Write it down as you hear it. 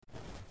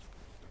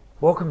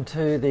Welcome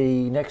to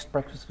the next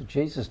Breakfast with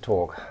Jesus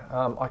talk.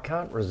 I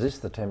can't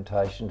resist the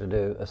temptation to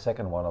do a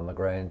second one on the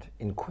Grand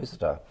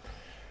Inquisitor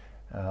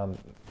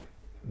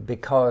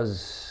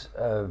because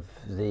of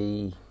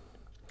the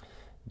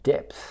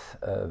depth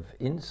of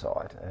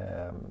insight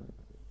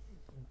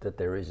that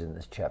there is in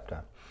this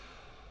chapter.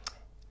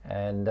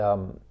 And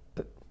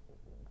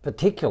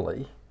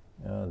particularly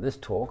this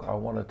talk, I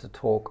wanted to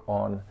talk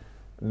on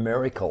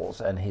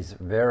miracles and his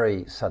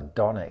very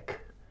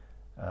sardonic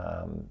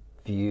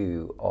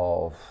view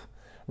of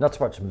not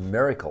so much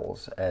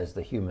miracles as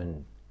the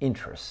human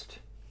interest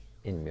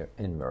in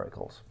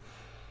miracles.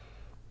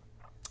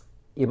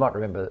 You might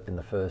remember in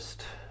the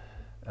first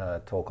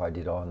talk I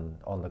did on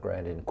the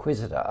Grand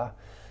Inquisitor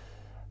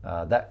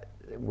that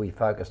we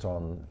focused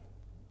on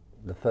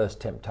the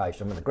first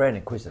temptation. I mean, the Grand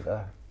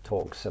Inquisitor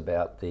talks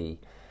about for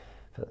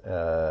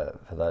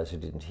those who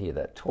didn't hear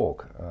that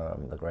talk,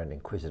 the Grand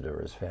Inquisitor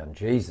has found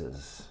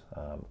Jesus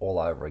all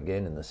over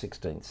again in the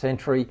 16th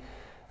century,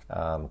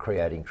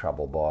 creating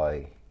trouble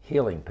by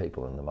healing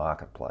people in the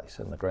marketplace.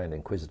 And the Grand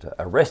Inquisitor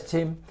arrests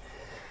him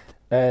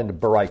and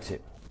berates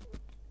him.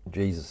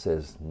 Jesus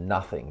says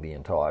nothing the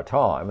entire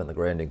time, and the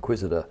Grand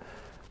Inquisitor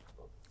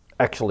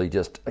actually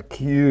just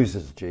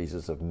accuses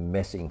Jesus of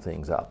messing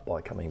things up by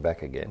coming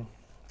back again,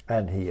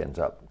 and he ends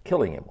up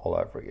killing him all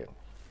over again.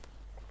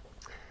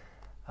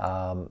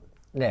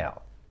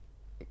 Now,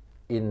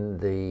 in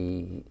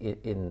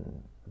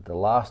the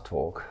last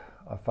talk,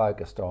 I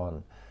focused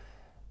on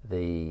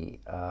the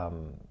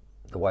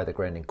way the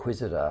Grand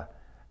Inquisitor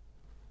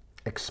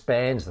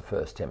expands the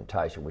first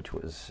temptation, which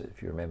was,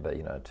 if you remember,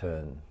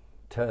 turn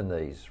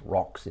these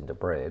rocks into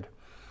bread,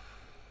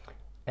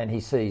 and he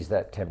sees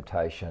that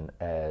temptation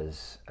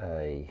as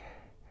a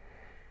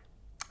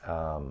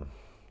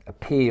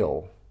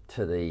appeal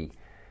to the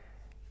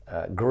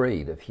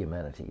greed of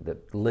humanity,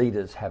 that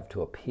leaders have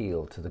to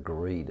appeal to the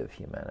greed of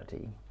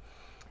humanity.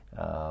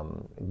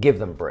 Give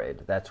them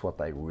bread. That's what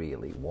they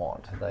really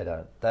want. They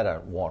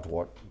don't want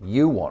what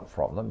you want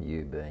from them,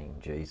 you being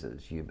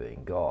Jesus, you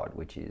being God,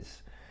 which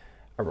is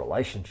a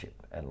relationship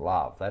and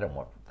love. They don't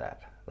want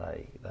that.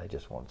 They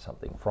just want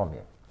something from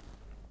you.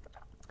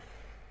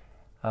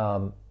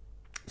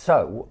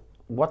 So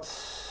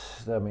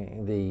what's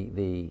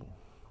the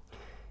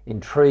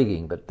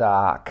intriguing but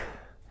dark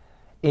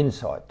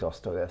insight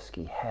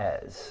Dostoevsky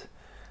has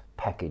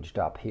packaged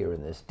up here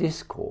in this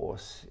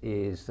discourse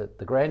is that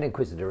the Grand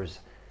Inquisitor is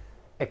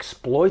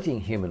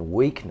exploiting human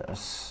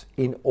weakness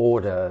in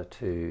order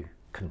to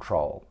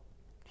control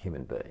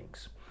human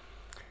beings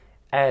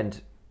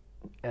and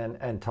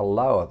to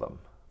lower them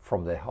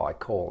from their high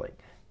calling.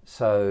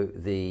 So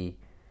the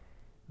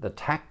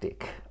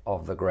tactic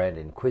of the Grand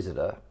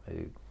Inquisitor,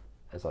 who,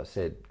 as I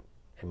said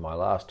in my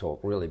last talk,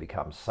 really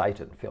becomes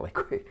Satan fairly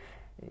quick,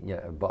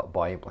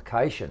 by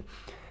implication,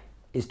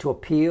 is to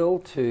appeal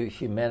to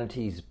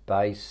humanity's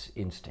base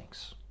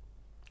instincts,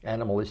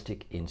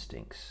 animalistic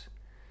instincts.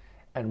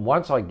 And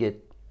once you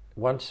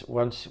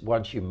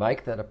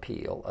make that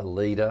appeal, a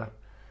leader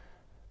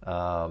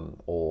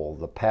or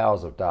the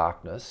powers of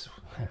darkness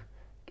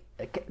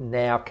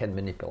now can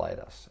manipulate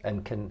us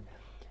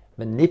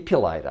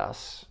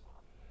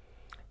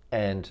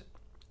and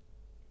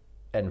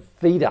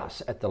feed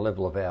us at the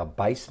level of our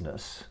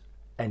baseness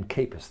and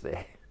keep us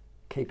there.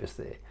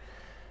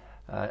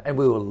 And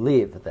we will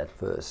live at that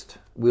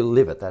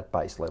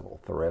base level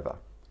forever.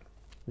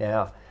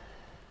 Now,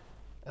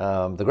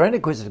 the Grand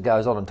Inquisitor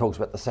goes on and talks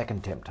about the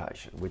second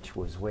temptation, which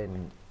was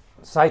when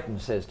Satan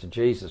says to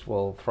Jesus,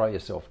 well, throw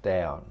yourself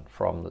down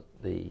from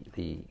the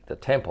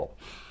temple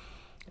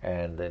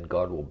and then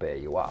God will bear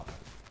you up.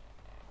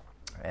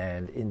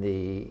 And in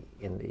the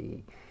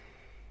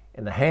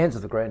hands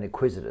of the Grand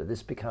Inquisitor,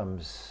 this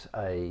becomes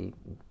a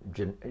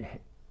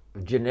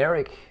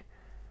generic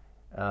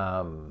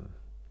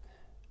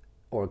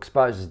or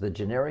exposes the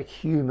generic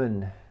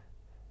human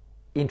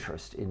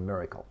interest in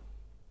miracle.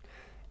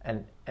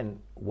 And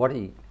what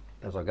he,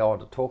 as I go on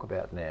to talk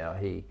about now,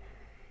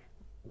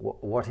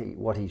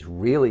 what he's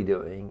really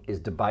doing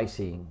is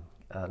debasing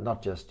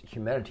not just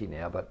humanity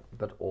now, but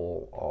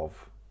all of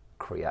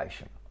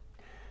creation.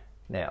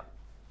 Now,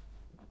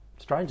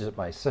 strange as it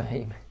may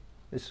seem,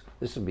 this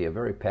would be a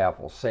very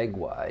powerful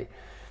segue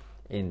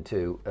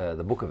into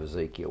the book of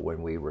Ezekiel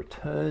when we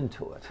return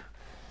to it,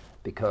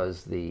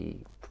 because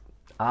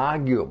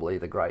arguably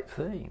the great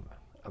theme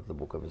of the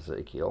book of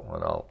Ezekiel,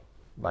 and I'll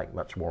make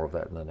much more of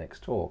that in the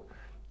next talk,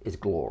 is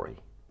glory.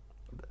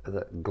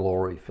 The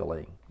glory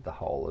filling the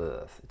whole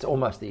earth. It's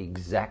almost the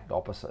exact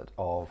opposite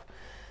of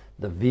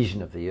the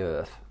vision of the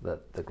earth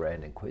that the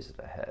Grand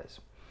Inquisitor has.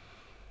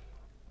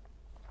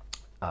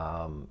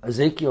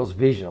 Ezekiel's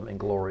vision,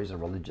 glory is a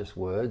religious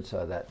word,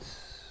 so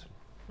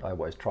I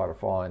always try to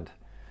find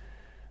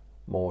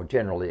more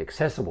generally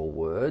accessible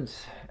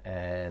words,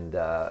 and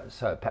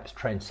so perhaps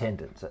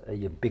transcendence, a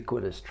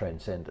ubiquitous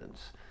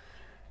transcendence,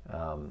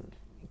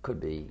 could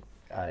be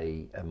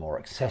a more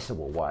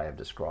accessible way of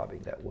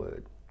describing that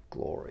word,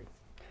 glory.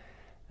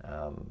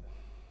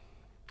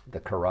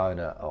 The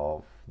corona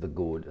of the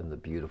good and the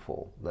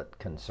beautiful that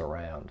can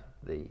surround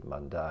the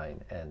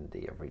mundane and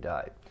the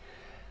everyday.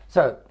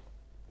 So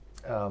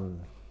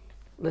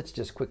let's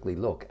just quickly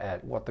look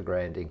at what the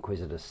Grand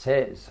Inquisitor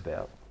says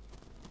about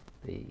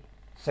the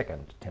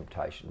second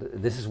temptation.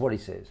 This is what he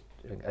says.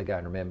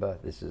 Again, remember,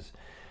 this is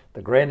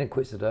the Grand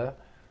Inquisitor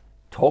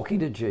talking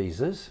to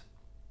Jesus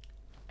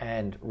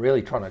and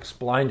really trying to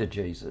explain to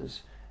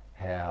Jesus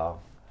how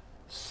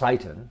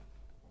Satan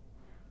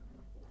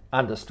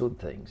understood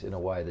things in a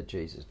way that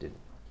Jesus didn't.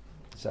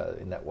 So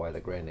in that way, the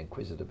Grand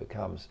Inquisitor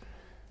becomes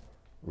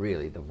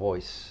really the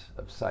voice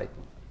of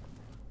Satan.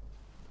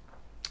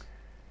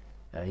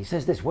 And he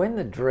says this: when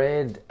the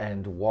dread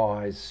and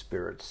wise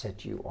spirit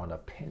set you on a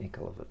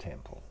pinnacle of the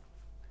temple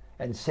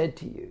and said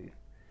to you,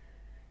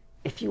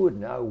 if you would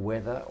know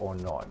whether or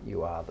not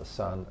you are the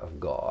Son of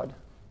God,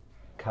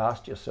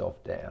 cast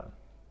yourself down.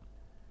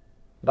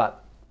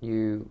 But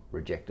you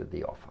rejected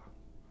the offer.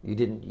 You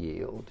didn't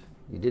yield.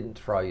 You didn't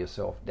throw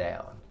yourself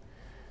down.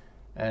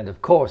 And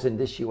of course, in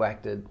this you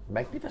acted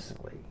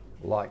magnificently,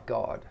 like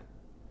God.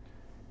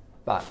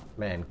 But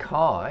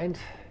mankind,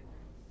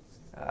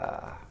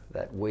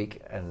 that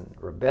weak and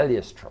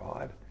rebellious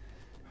tribe,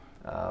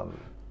 are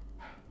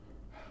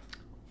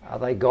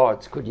they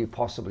gods? Could you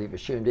possibly have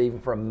assumed even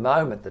for a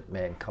moment that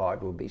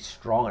mankind would be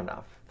strong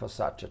enough for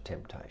such a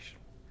temptation?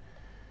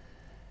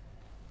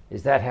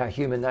 Is that how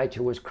human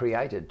nature was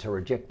created, to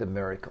reject the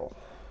miracle?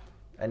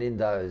 And in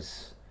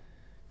those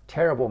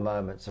terrible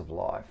moments of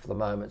life, the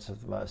moments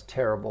of the most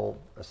terrible,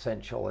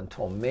 essential and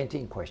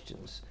tormenting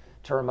questions,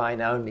 to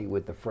remain only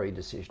with the free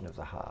decision of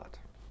the heart.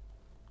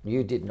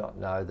 You did not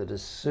know that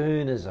as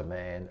soon as a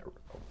man,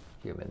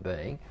 human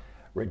being,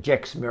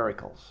 rejects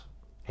miracles,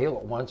 he'll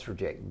at once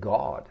reject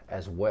God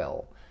as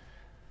well.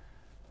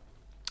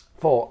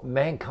 For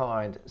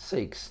mankind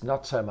seeks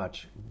not so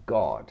much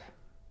God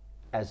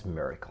as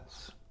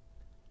miracles.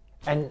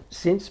 And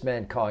since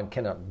mankind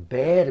cannot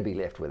bear to be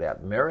left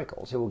without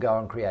miracles, he will go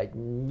and create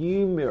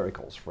new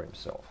miracles for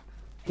himself,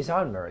 his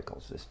own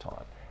miracles this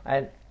time.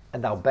 And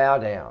they'll bow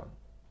down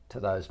to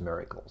those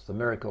miracles, the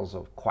miracles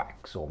of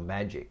quacks or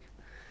magic.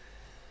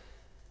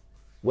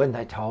 When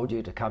they told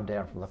you to come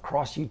down from the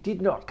cross, you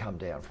did not come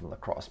down from the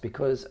cross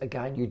because,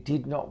 again, you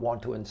did not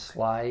want to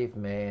enslave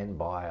man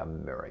by a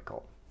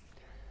miracle.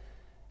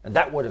 And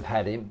that would have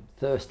had him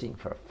thirsting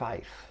for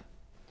faith.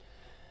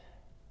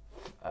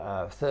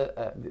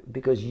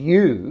 Because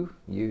you,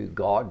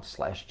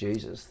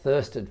 God/Jesus,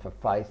 thirsted for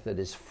faith that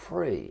is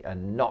free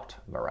and not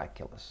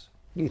miraculous.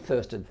 You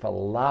thirsted for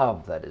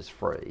love that is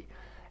free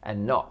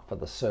and not for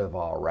the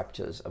servile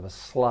raptures of a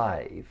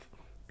slave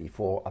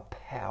before a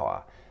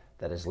power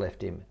that has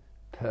left him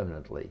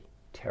permanently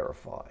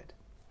terrified.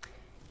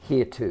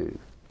 Here too,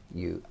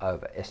 you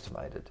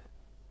overestimated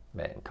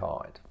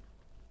mankind.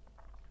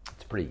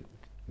 It's a pretty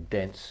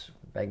dense,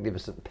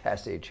 magnificent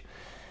passage.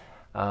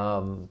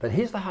 But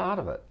here's the heart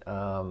of it.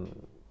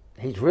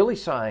 He's really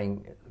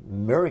saying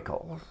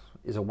miracles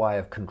is a way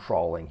of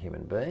controlling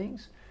human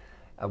beings,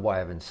 a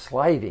way of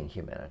enslaving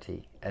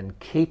humanity and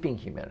keeping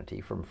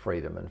humanity from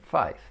freedom and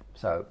faith.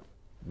 So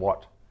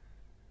what's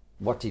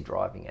he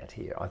driving at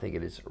here? I think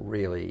it is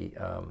really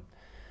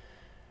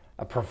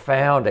a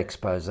profound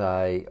expose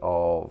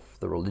of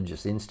the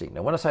religious instinct.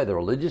 Now, when I say the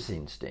religious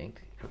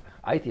instinct,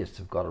 atheists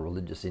have got a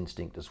religious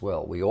instinct as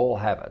well. We all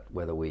have it,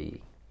 whether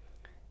we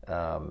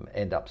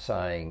end up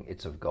saying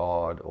it's of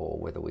God or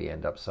whether we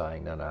end up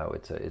saying, no,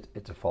 it's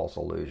a false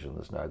illusion,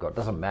 there's no God. It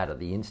doesn't matter,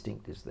 the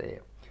instinct is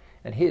there.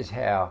 And here's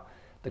how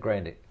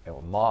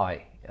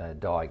my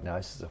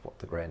diagnosis of what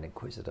the Grand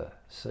Inquisitor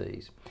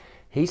sees.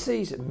 He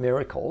sees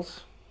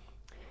miracles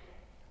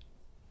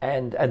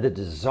and the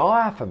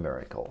desire for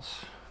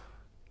miracles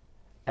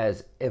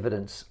as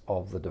evidence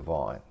of the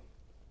divine.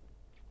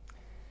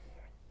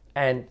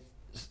 And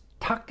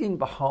tucked in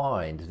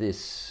behind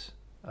this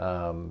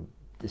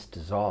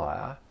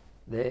desire,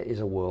 there is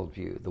a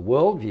worldview. The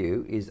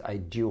worldview is a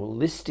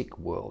dualistic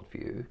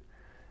worldview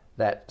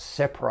that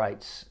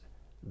separates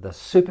the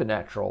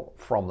supernatural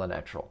from the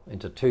natural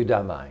into two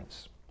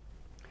domains.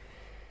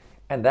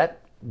 And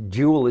that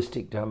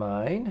dualistic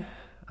domain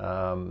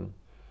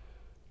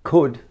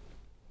could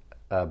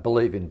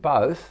believe in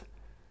both,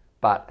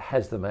 but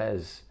has them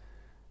as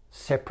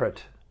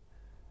separate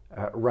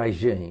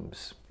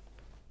regimes.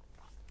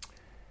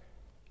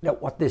 Now,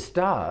 what this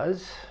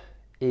does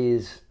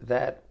is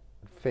that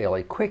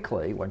fairly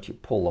quickly, once you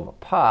pull them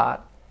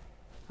apart,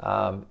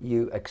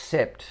 you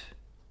accept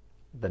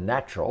the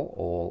natural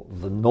or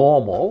the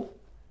normal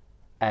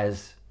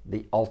as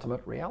the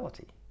ultimate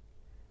reality.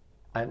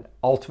 And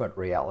ultimate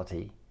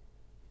reality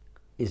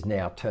is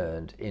now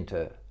turned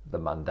into the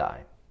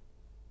mundane.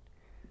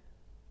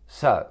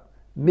 So,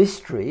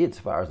 mystery, as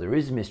far as there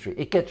is mystery,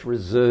 it gets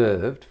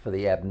reserved for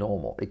the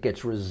abnormal. It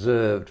gets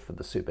reserved for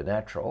the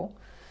supernatural.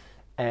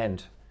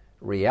 And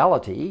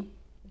reality,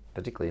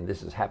 particularly, and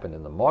this has happened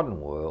in the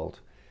modern world,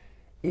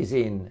 is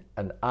in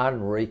an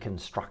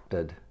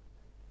unreconstructed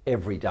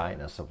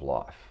everydayness of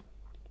life.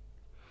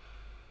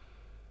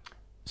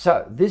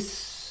 So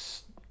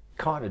this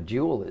kind of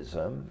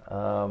dualism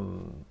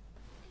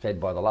fed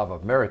by the love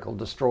of miracle,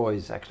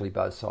 destroys actually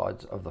both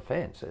sides of the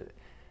fence.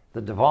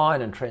 The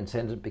divine and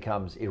transcendent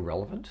becomes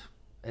irrelevant,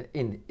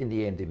 in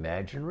the end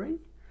imaginary,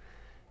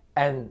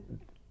 and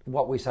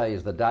what we say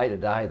is the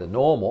day-to-day, the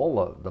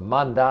normal, the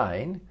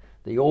mundane,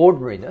 the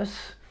ordinariness,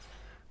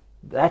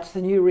 that's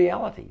the new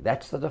reality.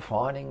 That's the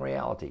defining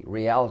reality.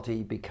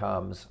 Reality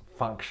becomes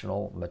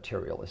functional,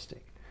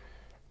 materialistic.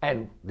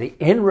 And the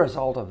end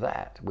result of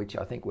that, which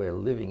I think we're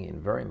living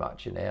in very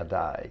much in our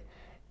day,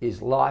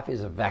 is life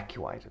is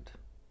evacuated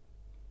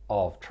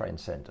of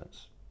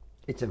transcendence.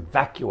 It's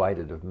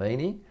evacuated of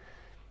meaning,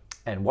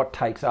 and what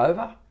takes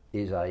over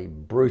is a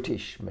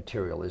brutish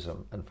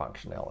materialism and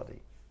functionality.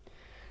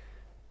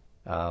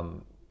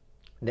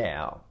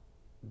 Now,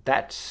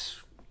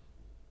 that's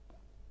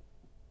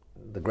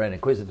the Grand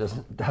Inquisitor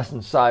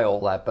doesn't say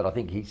all that, but I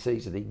think he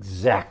sees it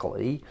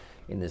exactly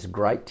in this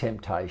great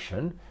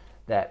temptation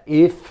that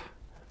if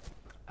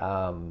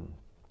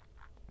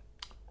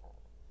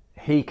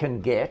he can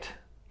get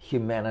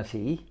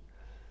humanity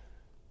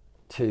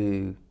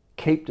to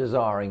keep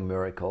desiring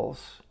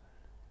miracles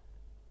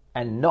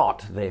and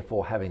not,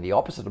 therefore, having the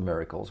opposite of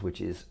miracles,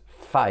 which is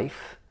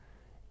faith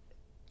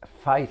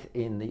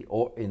in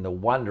the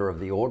wonder of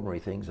the ordinary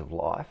things of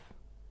life,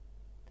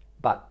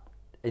 but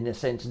in a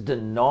sense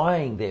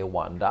denying their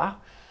wonder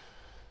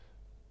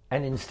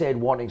and instead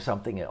wanting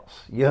something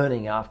else,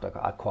 yearning after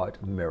a,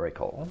 quote,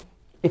 miracle.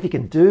 If he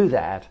can do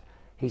that,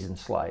 he's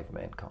enslaved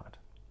mankind.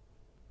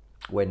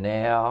 We're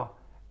now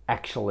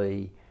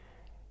actually,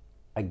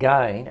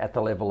 again, at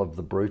the level of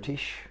the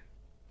brutish,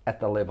 at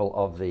the level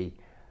of the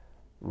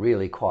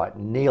really quite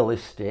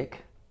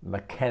nihilistic,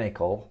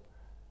 mechanical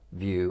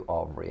view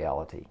of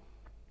reality.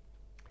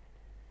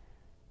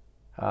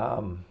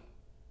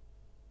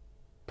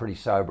 Pretty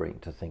sobering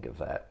to think of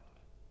that.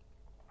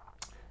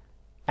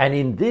 And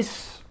in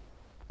this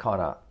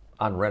kind of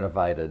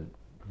unrenovated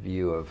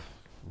view of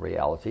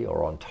reality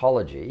or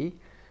ontology,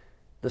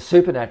 the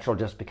supernatural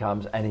just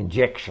becomes an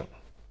injection.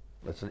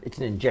 It's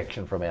an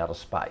injection from outer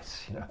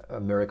space. You know, a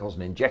miracle's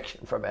an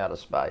injection from outer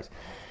space.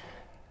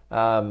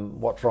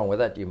 What's wrong with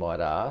that, you might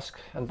ask?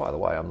 And by the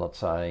way, I'm not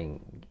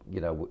saying,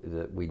 you know,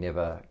 that we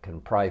never can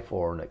pray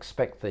for and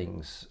expect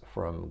things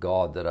from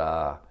God that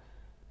are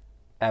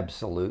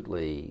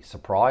absolutely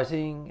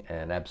surprising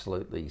and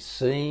absolutely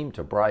seem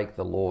to break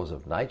the laws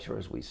of nature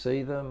as we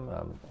see them.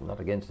 I'm not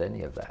against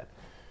any of that.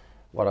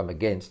 What I'm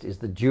against is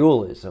the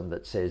dualism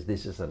that says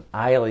this is an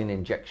alien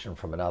injection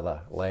from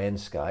another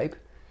landscape.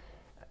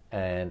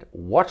 And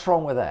what's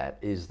wrong with that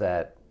is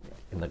that,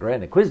 in the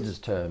Grand Inquisitor's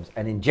terms,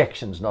 an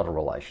injection's not a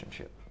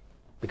relationship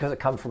because it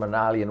comes from an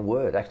alien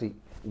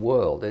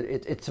world.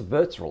 It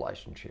subverts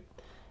relationship.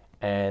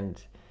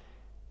 And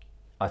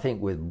I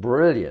think with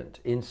brilliant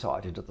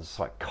insight into the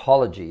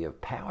psychology of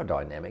power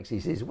dynamics,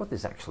 he says what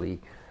this actually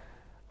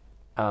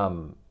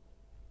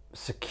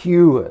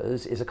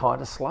secures is a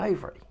kind of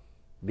slavery,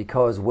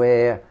 because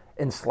we're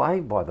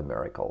enslaved by the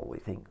miracle. We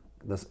think,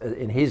 this,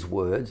 in his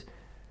words,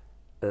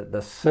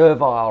 the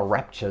servile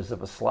raptures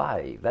of a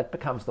slave. That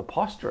becomes the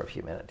posture of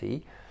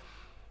humanity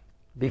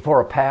before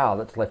a power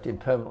that's left him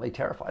permanently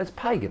terrified. It's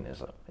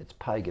paganism. It's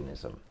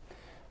paganism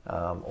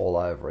all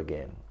over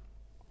again.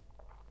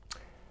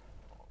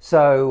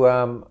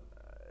 So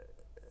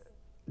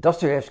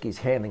Dostoevsky's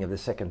handling of the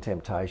second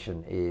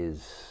temptation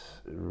is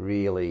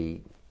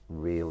really,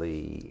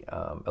 really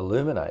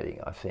illuminating,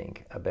 I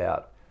think,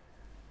 about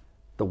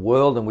the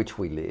world in which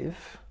we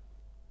live,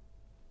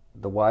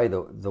 the way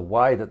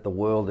that the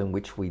world in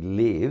which we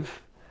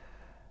live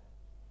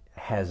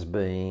has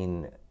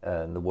been,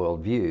 and the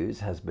world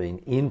views, has been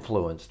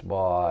influenced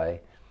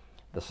by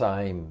the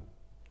same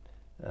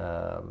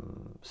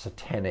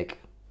satanic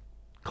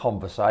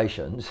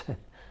conversations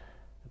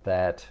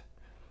that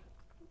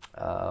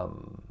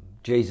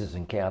Jesus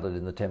encountered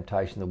in the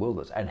temptation in the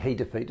wilderness, and he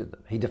defeated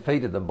them. He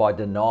defeated them by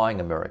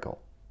denying a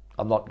miracle.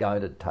 I'm not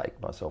going to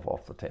take myself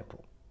off the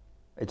temple.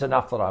 It's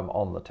enough that I'm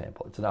on the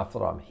temple. It's enough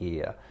that I'm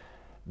here.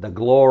 The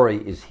glory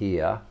is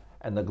here,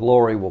 and the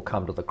glory will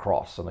come to the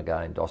cross. And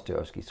again,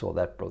 Dostoevsky saw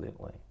that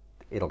brilliantly.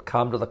 It'll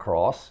come to the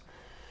cross.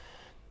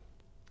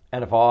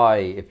 And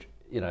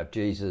if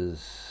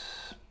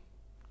Jesus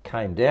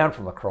came down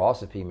from the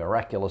cross, if he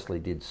miraculously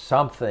did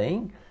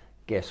something,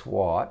 guess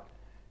what?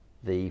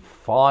 The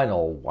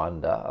final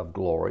wonder of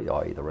glory,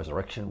 i.e. the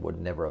resurrection, would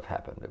never have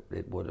happened.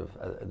 It would have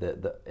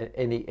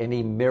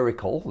any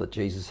miracle that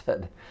Jesus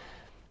had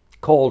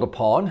called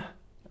upon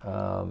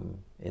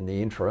in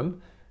the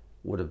interim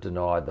would have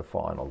denied the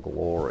final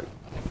glory.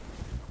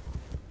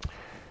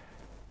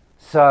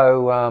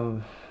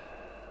 So,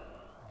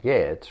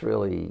 it's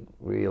really,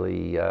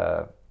 really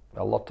a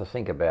lot to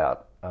think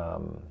about.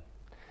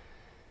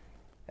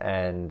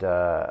 And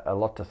a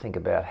lot to think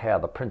about how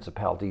the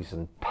principalities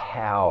and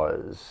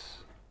powers,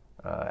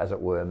 as it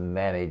were,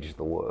 manage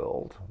the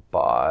world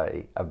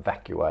by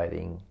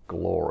evacuating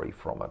glory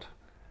from it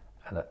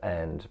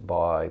and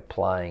by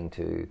playing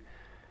to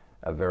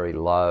a very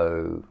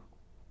low,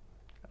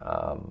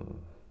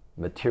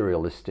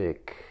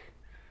 materialistic,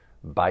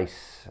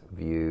 base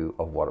view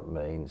of what it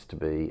means to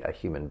be a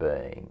human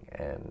being.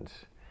 And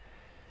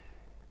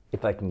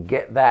if they can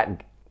get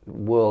that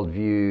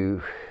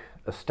worldview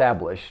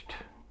established,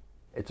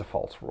 it's a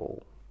false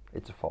rule.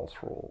 It's a false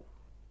rule.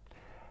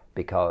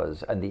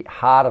 Because, and the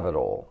heart of it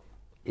all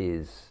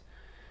is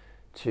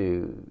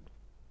to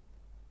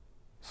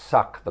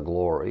suck the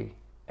glory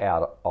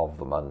out of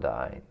the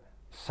mundane,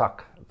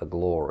 suck the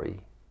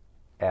glory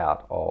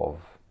out of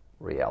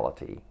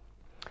reality.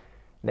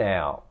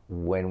 Now,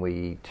 when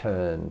we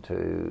turn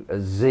to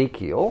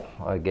Ezekiel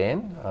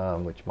again,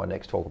 which my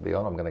next talk will be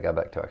on, I'm going to go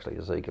back to actually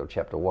Ezekiel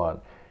chapter 1.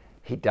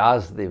 He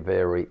does the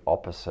very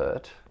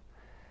opposite,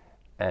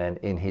 and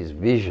in his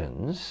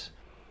visions,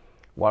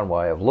 one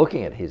way of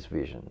looking at his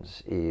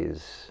visions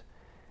is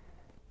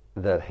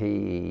that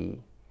the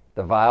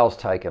veil's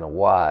taken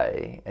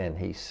away and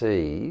he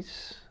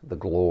sees the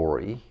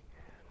glory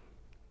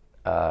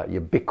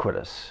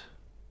ubiquitous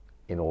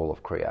in all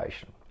of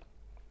creation.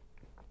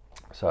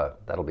 So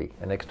that'll be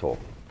a next talk.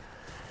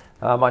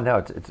 I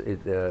know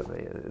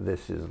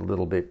this is a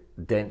little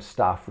bit dense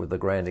stuff with the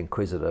Grand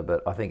Inquisitor,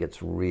 but I think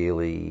it's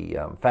really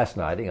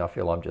fascinating. I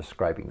feel I'm just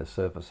scraping the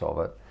surface of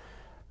it.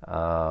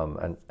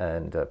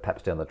 And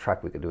perhaps down the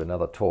track we could do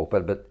another talk.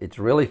 But it's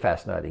really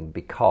fascinating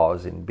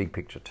because, in big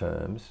picture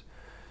terms,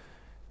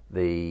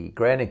 the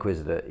Grand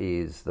Inquisitor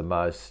is the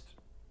most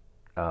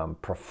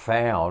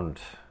profound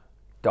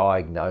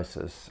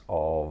diagnosis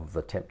of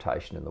the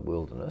temptation in the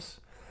wilderness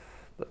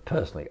that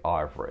personally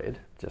I've read.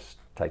 Just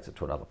takes it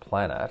to another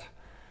planet.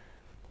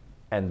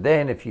 And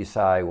then if you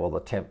say, well, the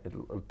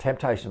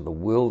temptation of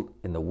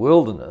in the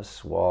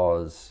wilderness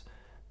was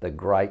the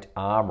great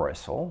arm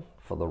wrestle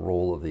for the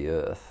rule of the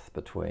earth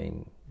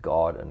between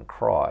God and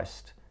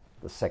Christ,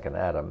 the second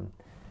Adam,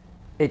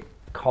 it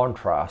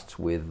contrasts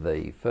with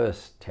the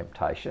first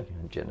temptation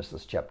in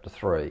Genesis chapter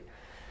 3.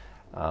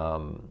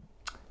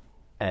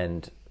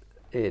 And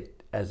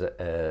it,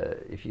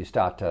 if you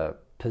start to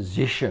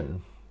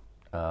position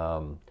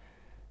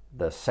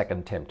the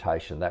second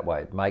temptation that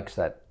way, it makes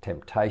that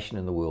temptation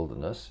in the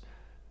wilderness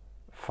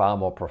far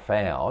more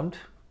profound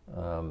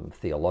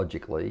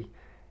theologically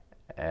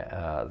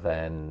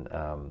than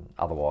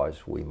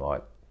otherwise we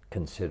might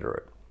consider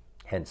it.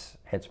 Hence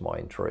my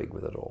intrigue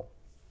with it all.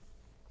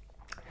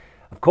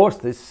 Of course,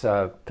 this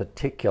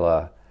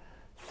particular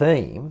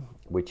theme,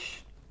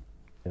 which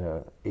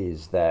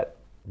is that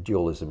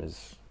dualism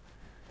is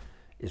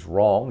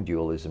wrong,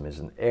 dualism is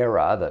an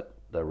error, that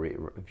the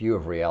view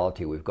of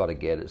reality we've got to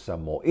get is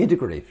some more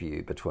integrative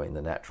view between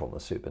the natural and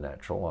the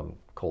supernatural. I'm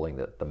calling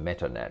that the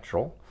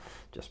meta-natural,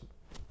 just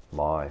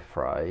my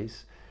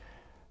phrase.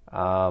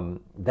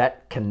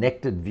 That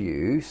connected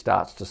view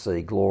starts to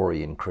see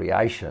glory in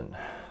creation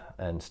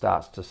and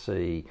starts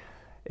to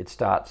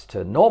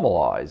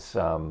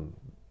normalize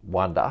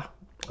wonder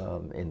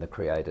in the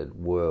created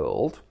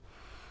world.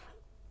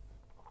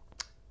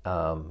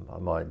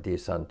 My dear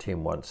son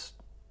Tim once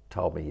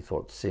told me he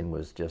thought sin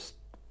was just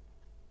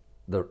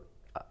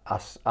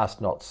us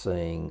not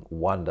seeing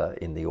wonder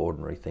in the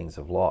ordinary things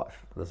of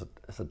life. There's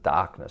a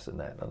darkness in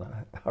that, and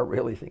I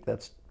really think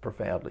that's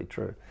profoundly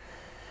true.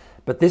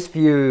 But this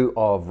view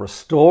of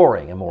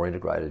restoring a more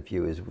integrated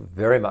view is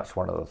very much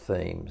one of the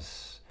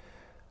themes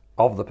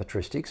of the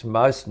patristics,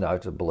 most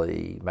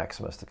notably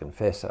Maximus the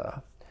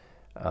Confessor,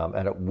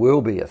 and it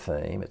will be a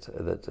theme. It's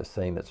a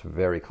theme that's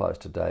very close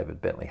to David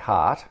Bentley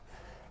Hart,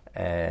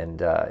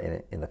 and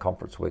in the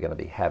conference we're going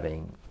to be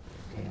having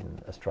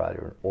in Australia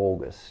in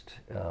August,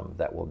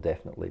 that will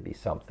definitely be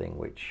something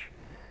which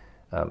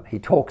he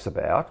talks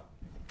about.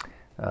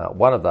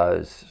 One of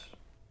those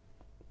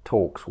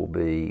talks will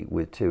be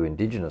with two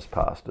Indigenous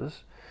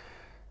pastors,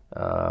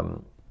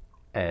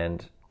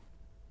 and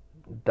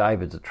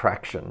David's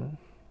attraction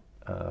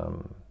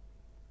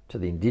to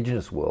the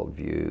Indigenous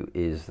worldview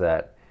is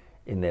that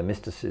in their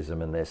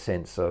mysticism and their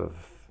sense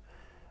of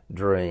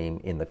dream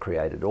in the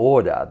created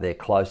order, they're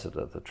closer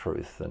to the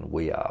truth than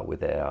we are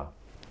with our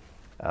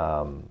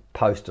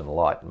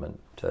post-Enlightenment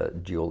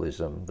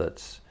dualism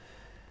that's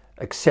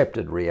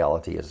accepted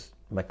reality as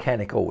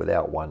mechanical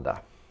without wonder.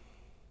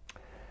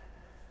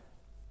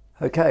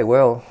 Okay,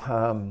 well,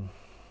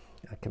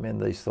 I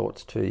commend these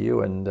thoughts to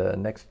you, and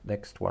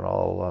next one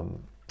I'll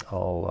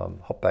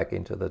hop back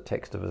into the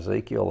text of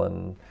Ezekiel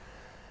and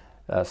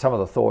some of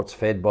the thoughts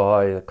fed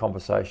by the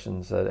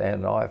conversations that Anne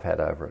and I have had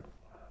over it.